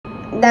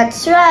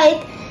That's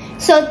right.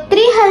 So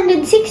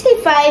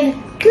 365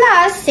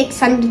 plus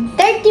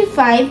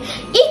 635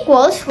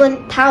 equals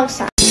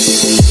 1,000.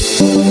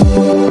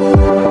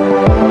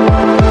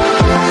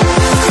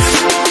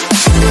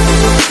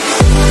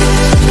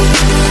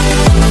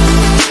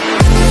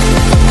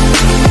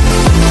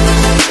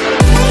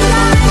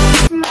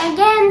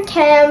 Again,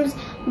 Cam's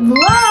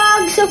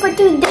vlog. So for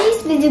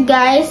today's video,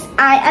 guys,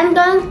 I am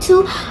going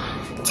to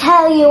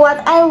tell you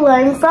what I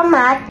learned from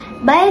math.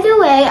 By the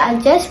way, I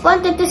just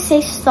wanted to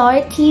say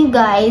sorry to you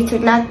guys for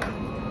not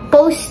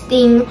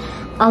posting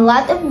a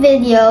lot of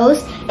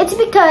videos. It's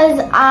because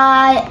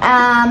I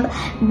am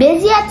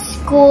busy at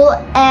school,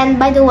 and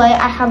by the way,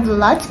 I have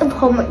lots of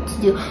homework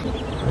to do.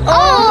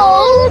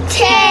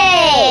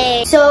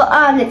 Okay. So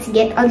let's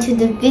get onto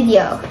the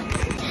video.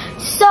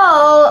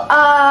 So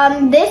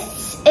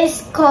this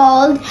is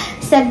called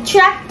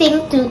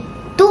subtracting 2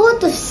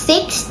 to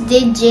 6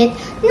 digit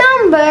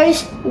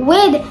numbers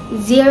with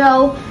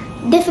 0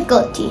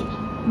 difficulty.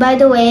 By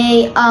the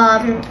way,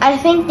 I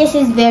think this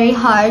is very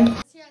hard. He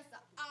has the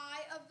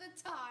eye of the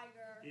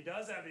tiger. He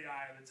does have the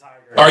eye of the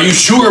tiger. Are you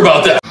sure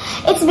about that?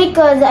 It's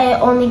because I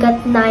only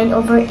got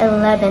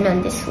 9/11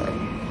 on this one.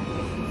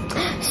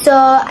 So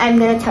I'm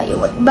gonna tell you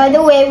what. By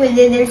the way, we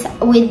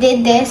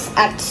did this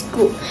at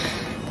school.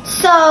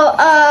 So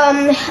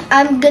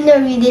I'm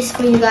gonna read this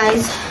for you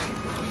guys.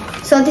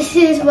 So this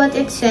is what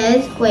it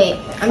says. Wait,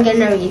 I'm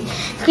gonna read.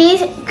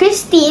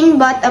 Christine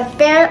bought a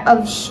pair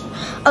of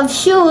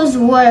shoes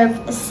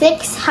worth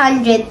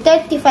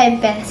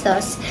 635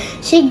 pesos.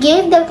 She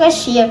gave the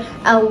cashier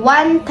a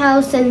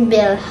 1,000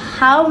 bill.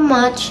 How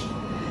much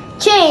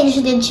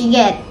change did she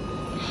get?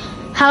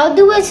 How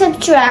do we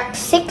subtract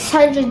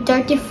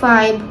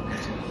 635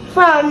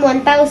 from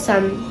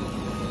 1,000?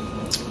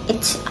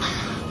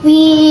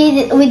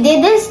 We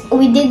did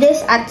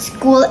this at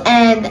school,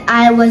 and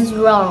I was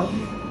wrong.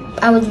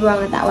 I was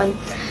wrong at that one.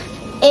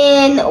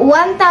 In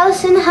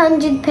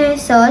 1,100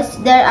 pesos,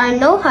 there are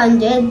no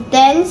hundred,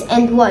 tens,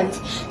 and ones.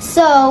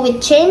 So we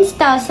changed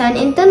 1,000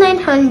 into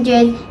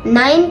 900,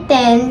 9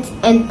 tens,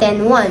 and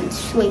 10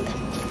 ones. Wait.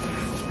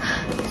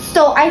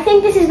 So I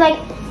think this is like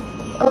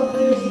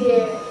over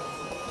here.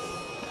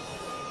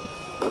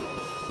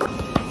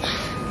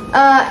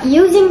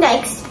 Using the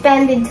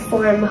expanded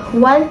form,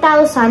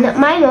 1,000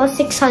 minus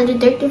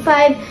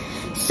 635.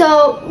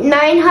 So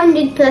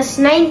 900 plus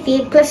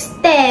 90 plus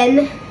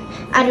 10.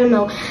 I don't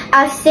know,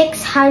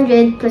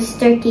 600 plus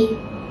 30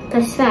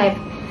 plus 5.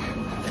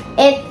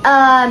 It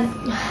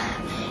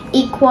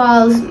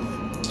equals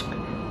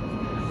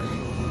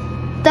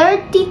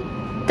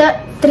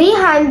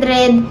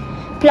 300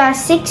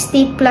 plus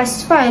 60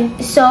 plus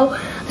 5. So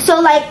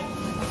like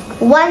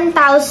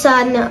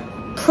 1,000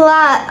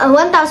 plus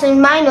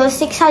 1,000 minus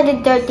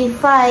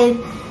 635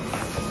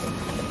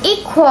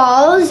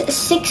 equals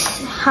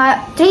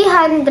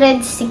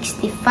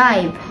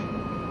 365.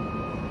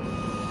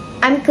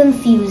 I'm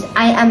confused.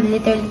 I am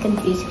literally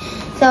confused.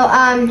 So,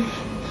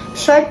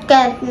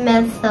 shortcut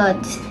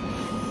methods.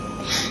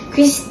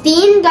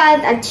 Christine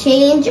got a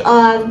change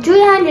of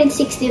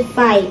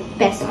 365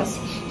 pesos.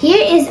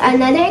 Here is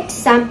another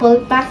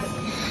example.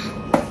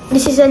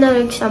 This is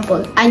another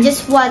example. I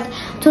just want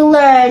to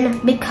learn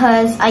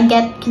because I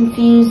get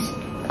confused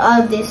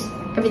of this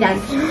every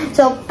time.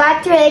 So,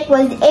 Patrick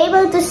was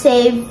able to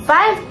save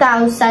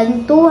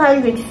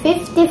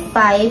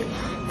 5,255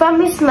 from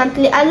his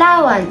monthly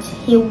allowance.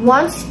 He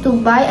wants to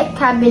buy a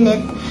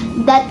cabinet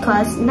that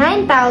costs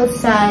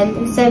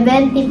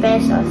 9,070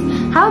 pesos.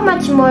 How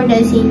much more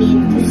does he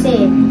need to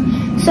save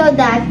so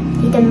that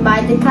he can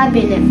buy the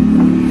cabinet?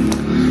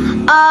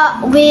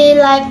 We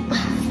like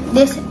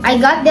this. I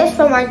got this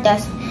from our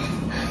test.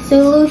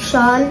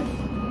 Solution.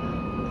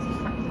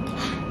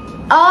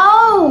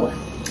 Oh,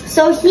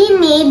 so he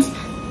needs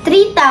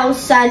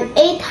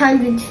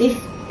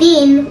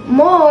 3,815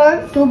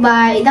 more to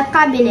buy the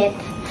cabinet.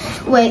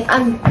 Wait,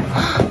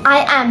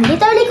 I am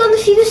literally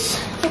confused.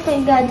 Oh my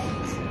god.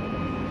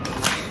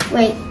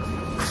 Wait,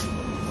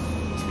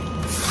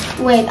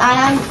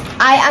 I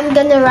am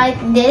gonna write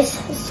this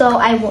so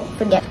I won't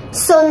forget.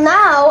 So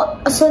now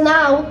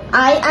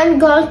I am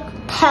going to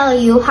tell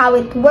you how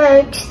it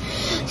works.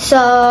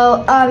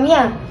 So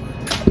yeah.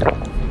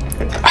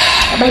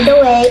 By the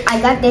way, I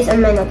got this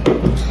on my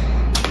notebook.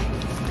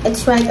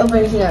 It's right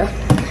over here.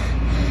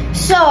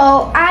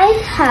 So I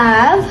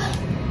have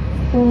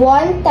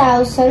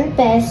 1,000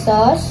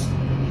 pesos,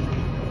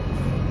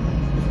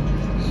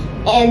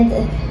 and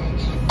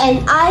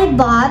I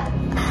bought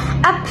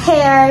a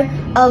pair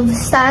of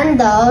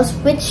sandals,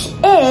 which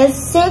is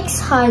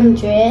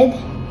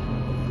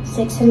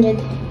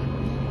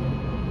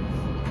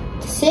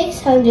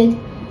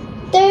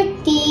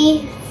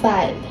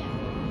 635.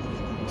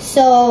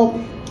 So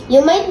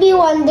you might be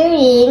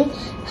wondering,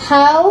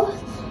 how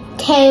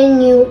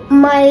can you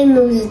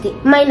minus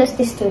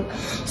this two?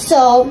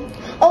 So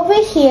over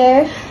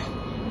here,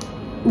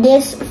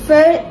 this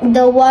for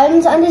the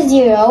ones on the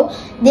 0,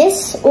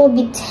 this will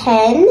be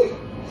 10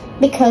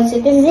 because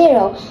it is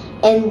 0,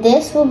 and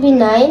this will be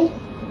 9.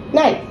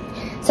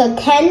 So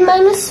 10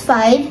 minus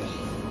 5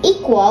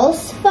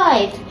 equals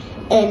 5.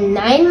 And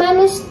 9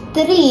 minus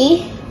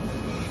 3,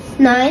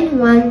 9,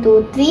 1,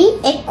 2, 3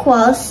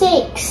 equals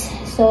 6.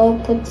 So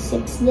put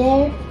 6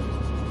 there.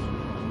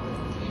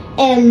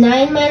 And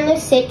 9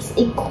 minus 6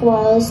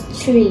 equals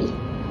 3.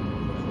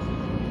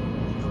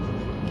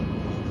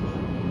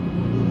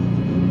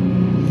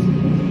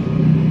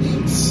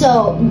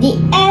 So the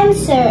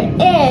answer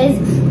is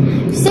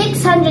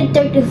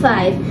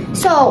 635.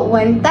 So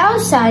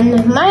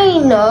 1000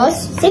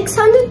 minus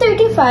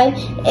 635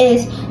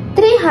 is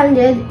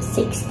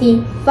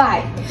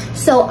 365.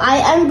 So I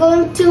am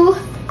going to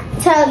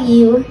tell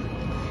you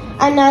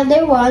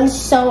another one.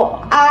 So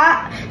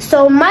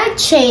my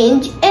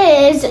change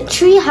is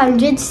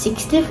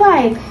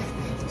 365.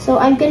 So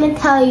I'm gonna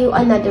tell you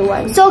another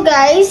one. So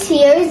guys,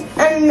 here's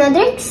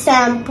another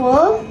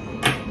example.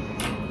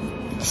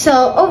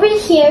 So over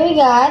here we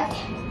got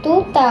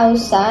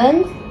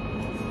 2000.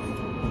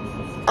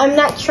 I'm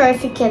not sure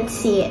if you can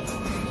see it.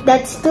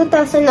 That's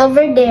 2000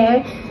 over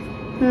there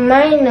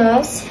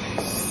minus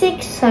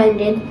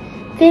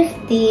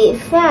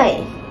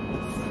 655.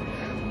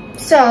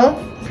 So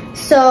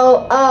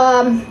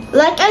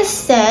like I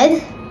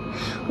said,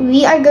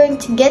 we are going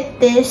to get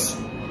this.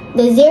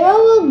 The 0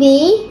 will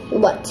be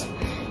what?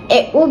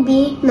 It will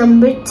be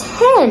number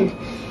 10.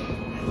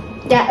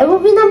 That will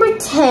be number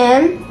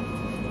 10.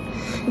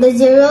 The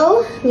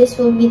 0, this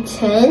will be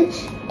 10,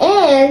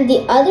 and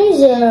the other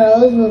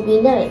zeros will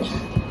be 9.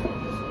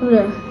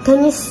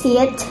 Can you see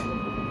it?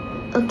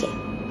 Okay,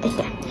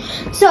 okay.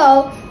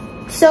 So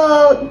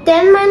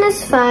 10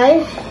 minus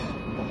 5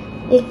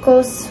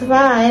 equals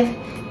 5.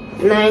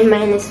 9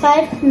 minus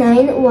 5,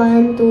 9,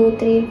 1, 2,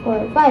 3,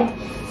 4, 5.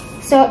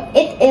 So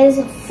it is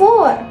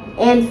 4.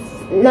 And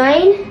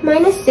 9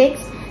 minus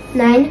 6,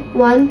 9,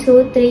 1,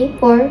 2, 3,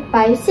 4,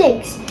 5,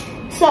 6.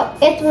 So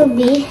it will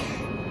be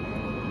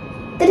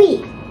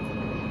 3.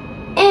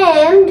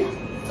 And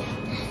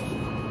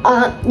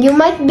you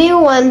might be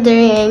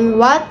wondering,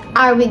 what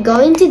are we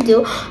going to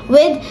do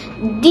with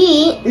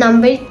the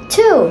number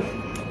 2?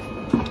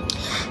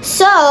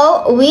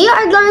 So we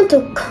are going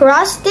to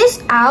cross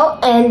this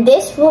out, and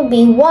this will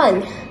be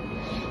 1.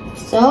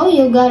 So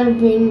you gotta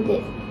bring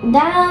it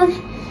down.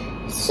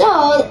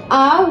 So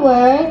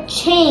our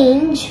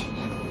change,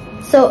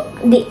 so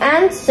the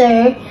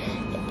answer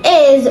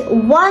is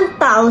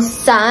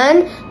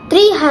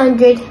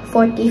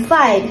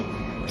 1345.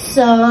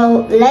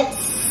 So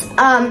let's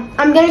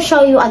I'm gonna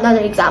show you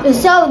another example.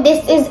 So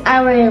this is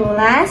our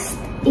last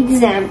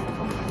example.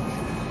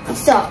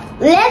 So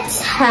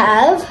let's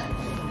have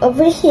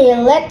over here,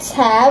 let's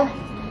have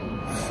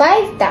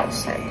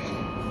 5,000.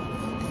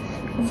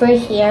 Over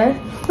here,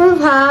 we'll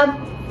have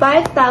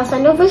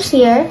 5,000 over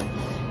here,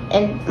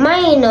 and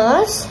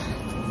minus,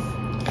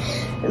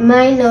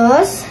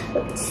 let's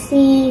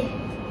see,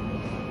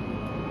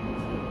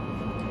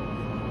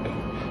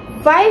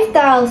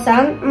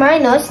 5,000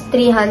 minus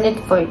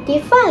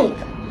 345.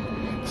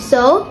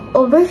 So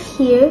over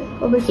here.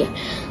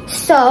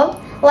 So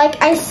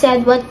like I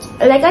said,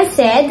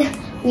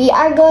 we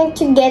are going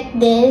to get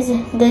this.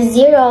 The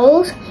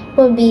zeros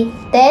will be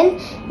 10,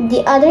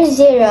 the other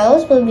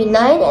zeros will be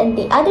 9, and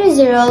the other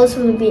zeros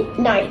will be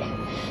 9.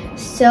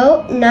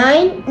 So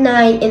 9,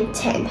 9, and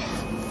 10.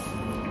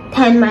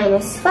 10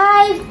 minus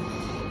 5.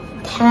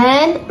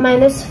 10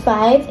 minus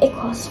 5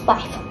 equals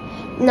 5.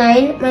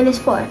 9 minus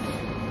 4.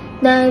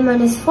 9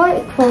 minus 4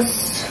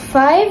 equals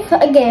 5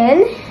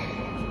 again.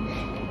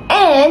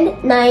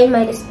 And 9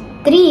 minus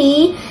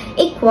 3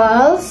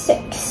 equals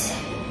 6.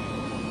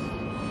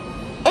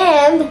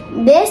 And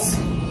this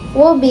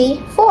will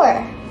be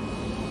 4.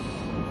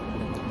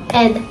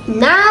 And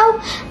now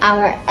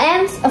our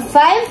answer of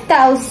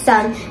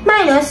 5,000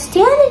 minus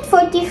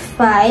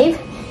 345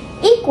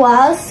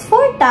 equals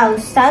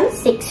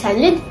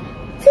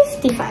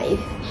 4,655.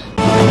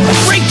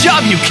 Great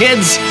job, you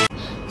kids!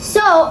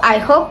 So I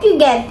hope you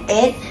get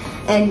it.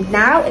 And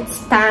now it's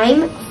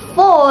time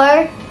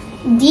for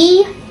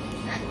the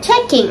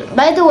checking.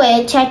 By the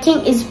way,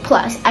 checking is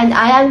plus, and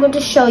I am going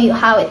to show you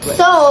how it works.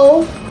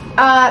 So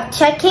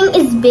checking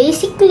is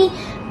basically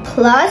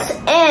plus,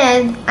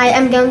 and I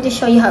am going to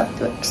show you how it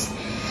works.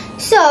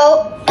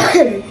 So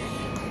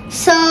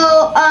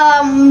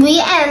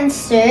we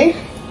answered,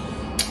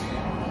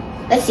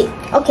 let's see,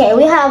 okay,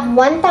 we have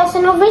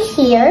 1,000 over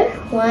here.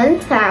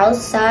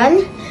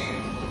 1,000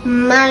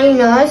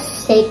 minus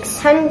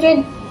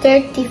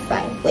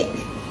 635, wait,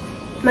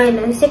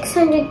 minus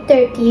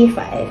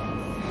 635.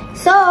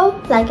 So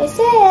like I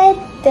said,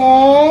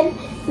 10,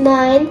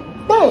 9,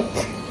 9.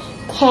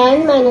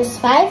 10 minus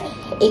 5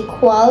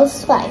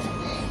 equals 5.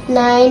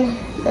 9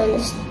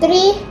 minus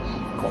 3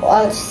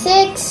 equals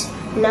 6.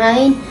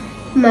 9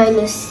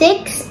 minus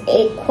 6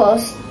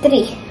 equals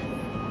 3.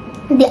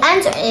 The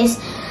answer is,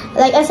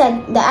 like I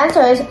said, the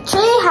answer is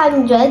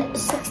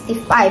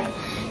 365.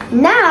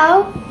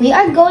 Now we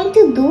are going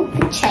to do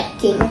the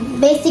checking.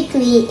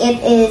 Basically,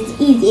 it is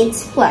easy.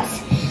 It's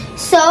plus.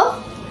 So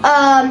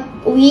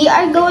we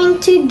are going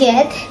to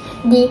get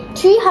the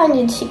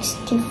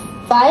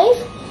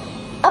 365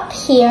 up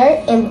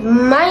here and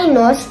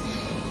minus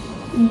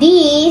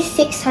the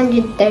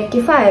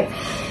 635.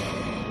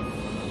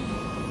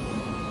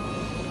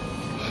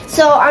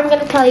 So I'm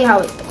gonna tell you how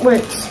it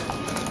works.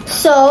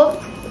 So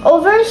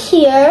over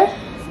here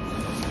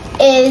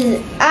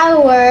is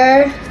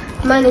our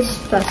minus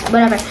plus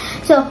whatever.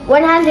 So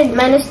 100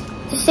 minus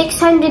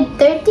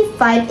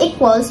 635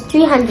 equals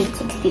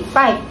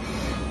 365.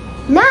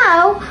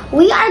 Now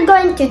we are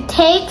going to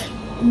take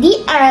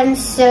the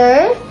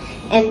answer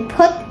and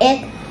put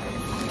it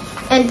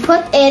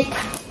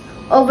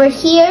over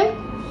here,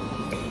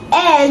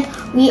 and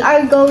we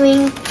are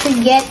going to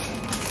get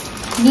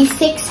the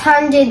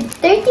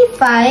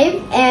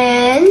 635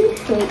 and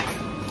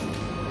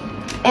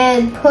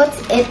put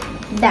it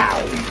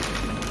down.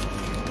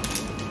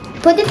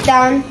 Put it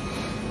down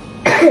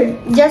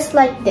just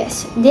like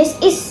this. This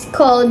is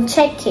called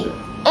checking,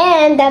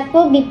 and that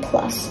will be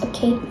plus.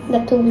 Okay,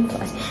 that will be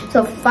plus.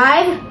 So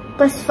 5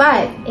 plus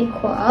 5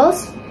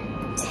 equals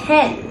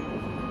 10.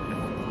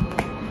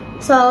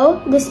 So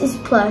this is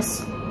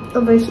plus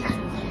over here.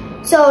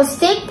 So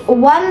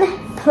 1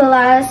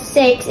 plus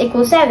 6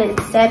 equals 7.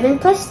 7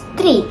 plus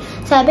 3.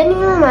 7 in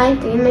my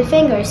mind, 3 in my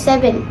finger.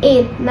 7,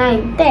 8,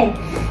 9, 10.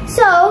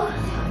 So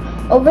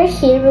over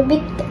here will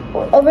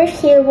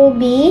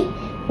be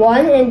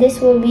 1, and this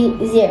will be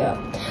 0.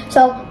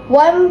 So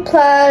 1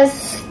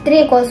 plus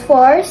 3 equals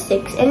 4.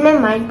 6 in my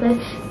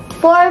mind.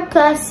 4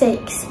 plus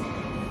 6.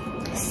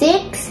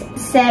 6,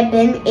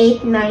 7,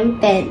 8, 9,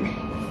 10.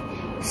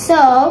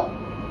 So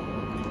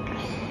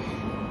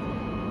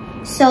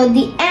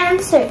the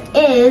answer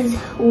is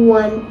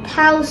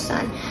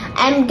 1,000.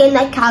 I'm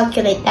gonna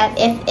calculate that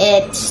if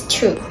it's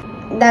true.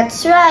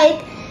 That's right.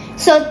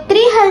 So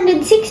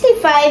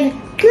 365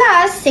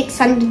 plus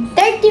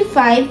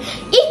 635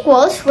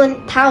 equals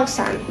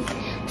 1,000.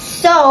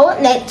 So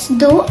let's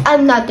do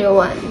another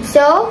one.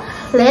 So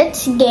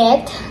let's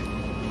get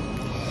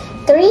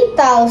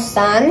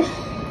 3,000.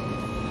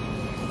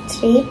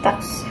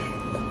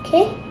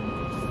 Okay,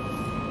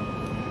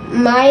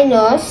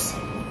 minus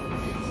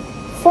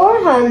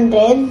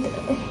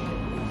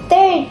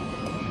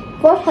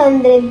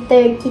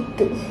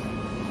 432.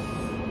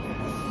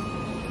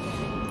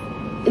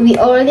 We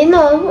already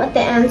know what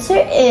the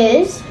answer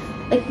is,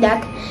 like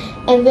that,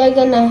 and we're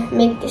gonna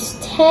make this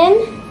 10,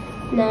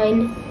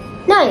 9,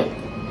 9.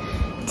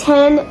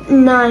 10,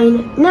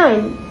 9,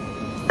 9.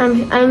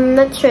 I'm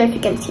not sure if you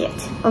can see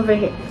it over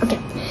here. Okay,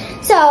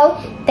 so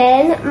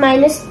 10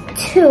 minus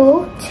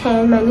 2,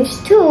 10 minus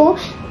 2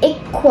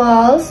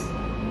 equals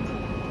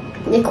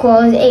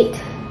 8.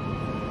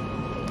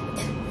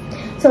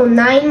 So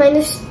 9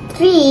 minus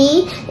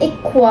 3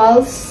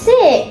 equals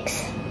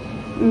 6.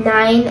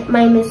 9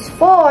 minus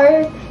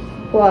 4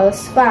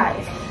 equals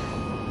 5.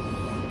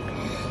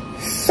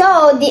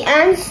 So the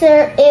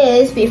answer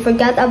is, we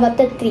forgot about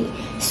the 3.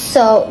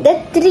 So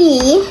the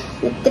 3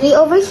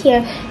 over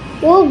here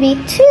will be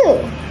 2.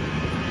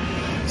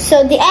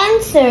 So the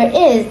answer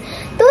is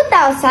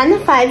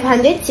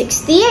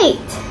 2,568.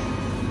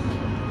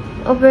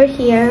 Over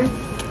here.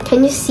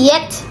 Can you see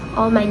it?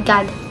 Oh my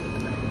god.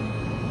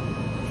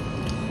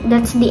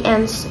 That's the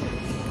answer.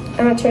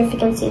 I'm not sure if you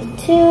can see it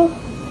too.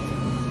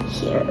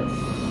 Here.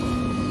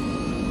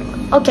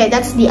 Okay,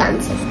 that's the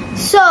answer.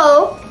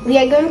 So we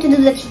are going to do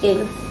the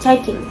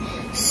checking.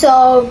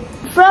 So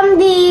from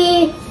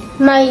the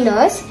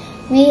minus,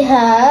 we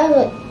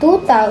have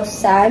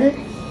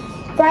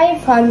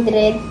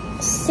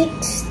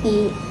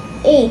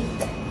 2,568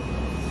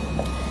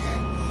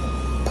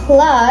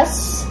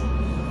 plus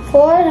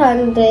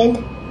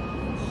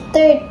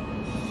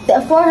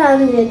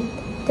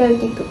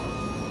 432.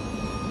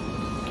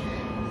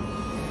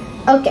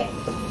 Okay,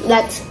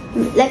 let's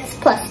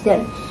plus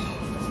them.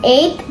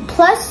 8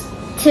 plus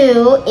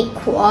 2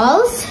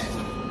 equals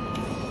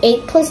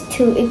 8 plus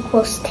 2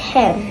 equals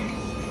 10.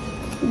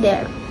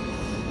 There.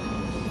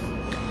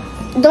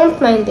 Don't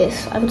mind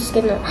this. I'm just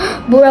gonna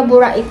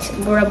bura it.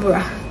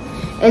 Bura.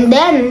 And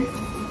then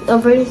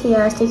over here,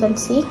 as you can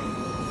see.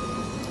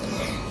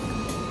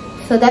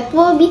 So that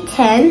will be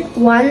 10.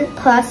 1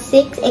 plus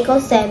 6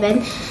 equals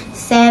 7.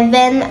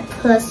 7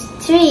 plus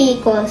 3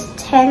 equals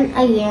 10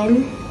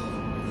 again.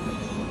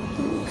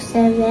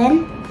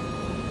 7.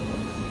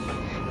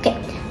 Okay.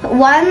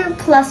 1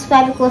 plus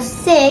 5 equals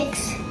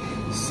 6.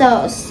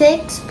 So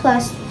 6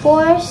 plus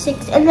 4,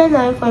 6 and then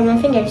 9 for my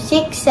finger.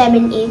 6,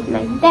 7, 8,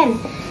 9, 10.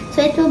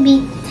 So it will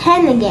be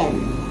 10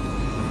 again.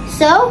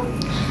 So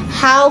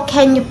how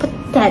can you put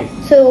 10?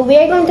 So we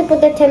are going to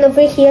put the 10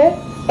 over here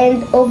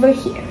and over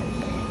here.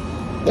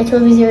 It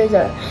will be 0,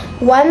 0.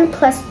 1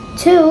 plus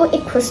 2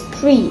 equals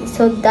 3.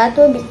 So that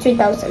will be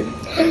 3,000.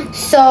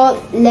 So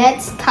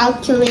let's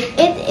calculate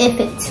it if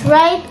it's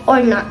right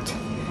or not.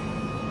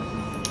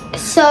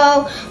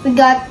 So we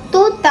got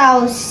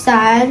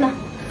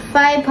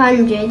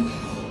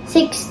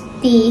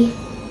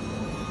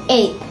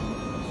 2,568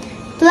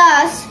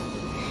 plus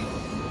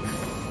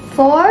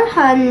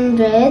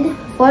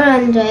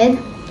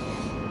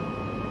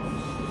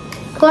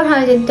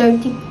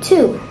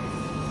 432.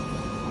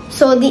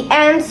 So the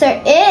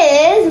answer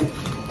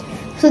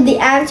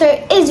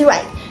is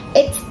right.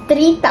 It's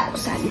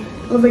 3,000.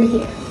 over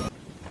here.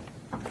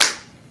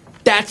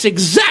 That's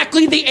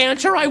exactly the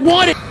answer I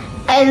wanted.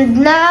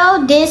 And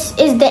now this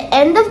is the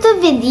end of the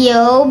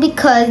video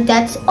because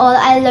that's all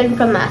I learned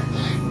from math.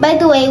 By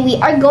the way, we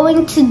are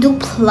going to do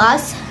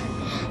plus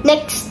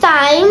next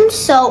time.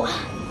 So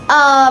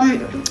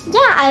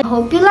yeah, I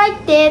hope you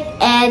liked it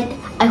and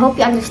I hope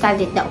you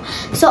understand it now.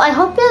 So I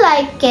hope you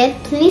like it.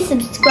 Please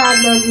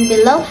subscribe down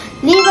below,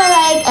 leave a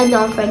like, and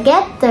don't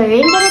forget to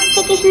ring the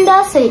notification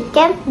bell so you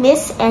can't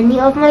miss any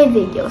of my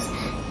videos.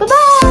 Bye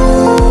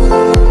bye.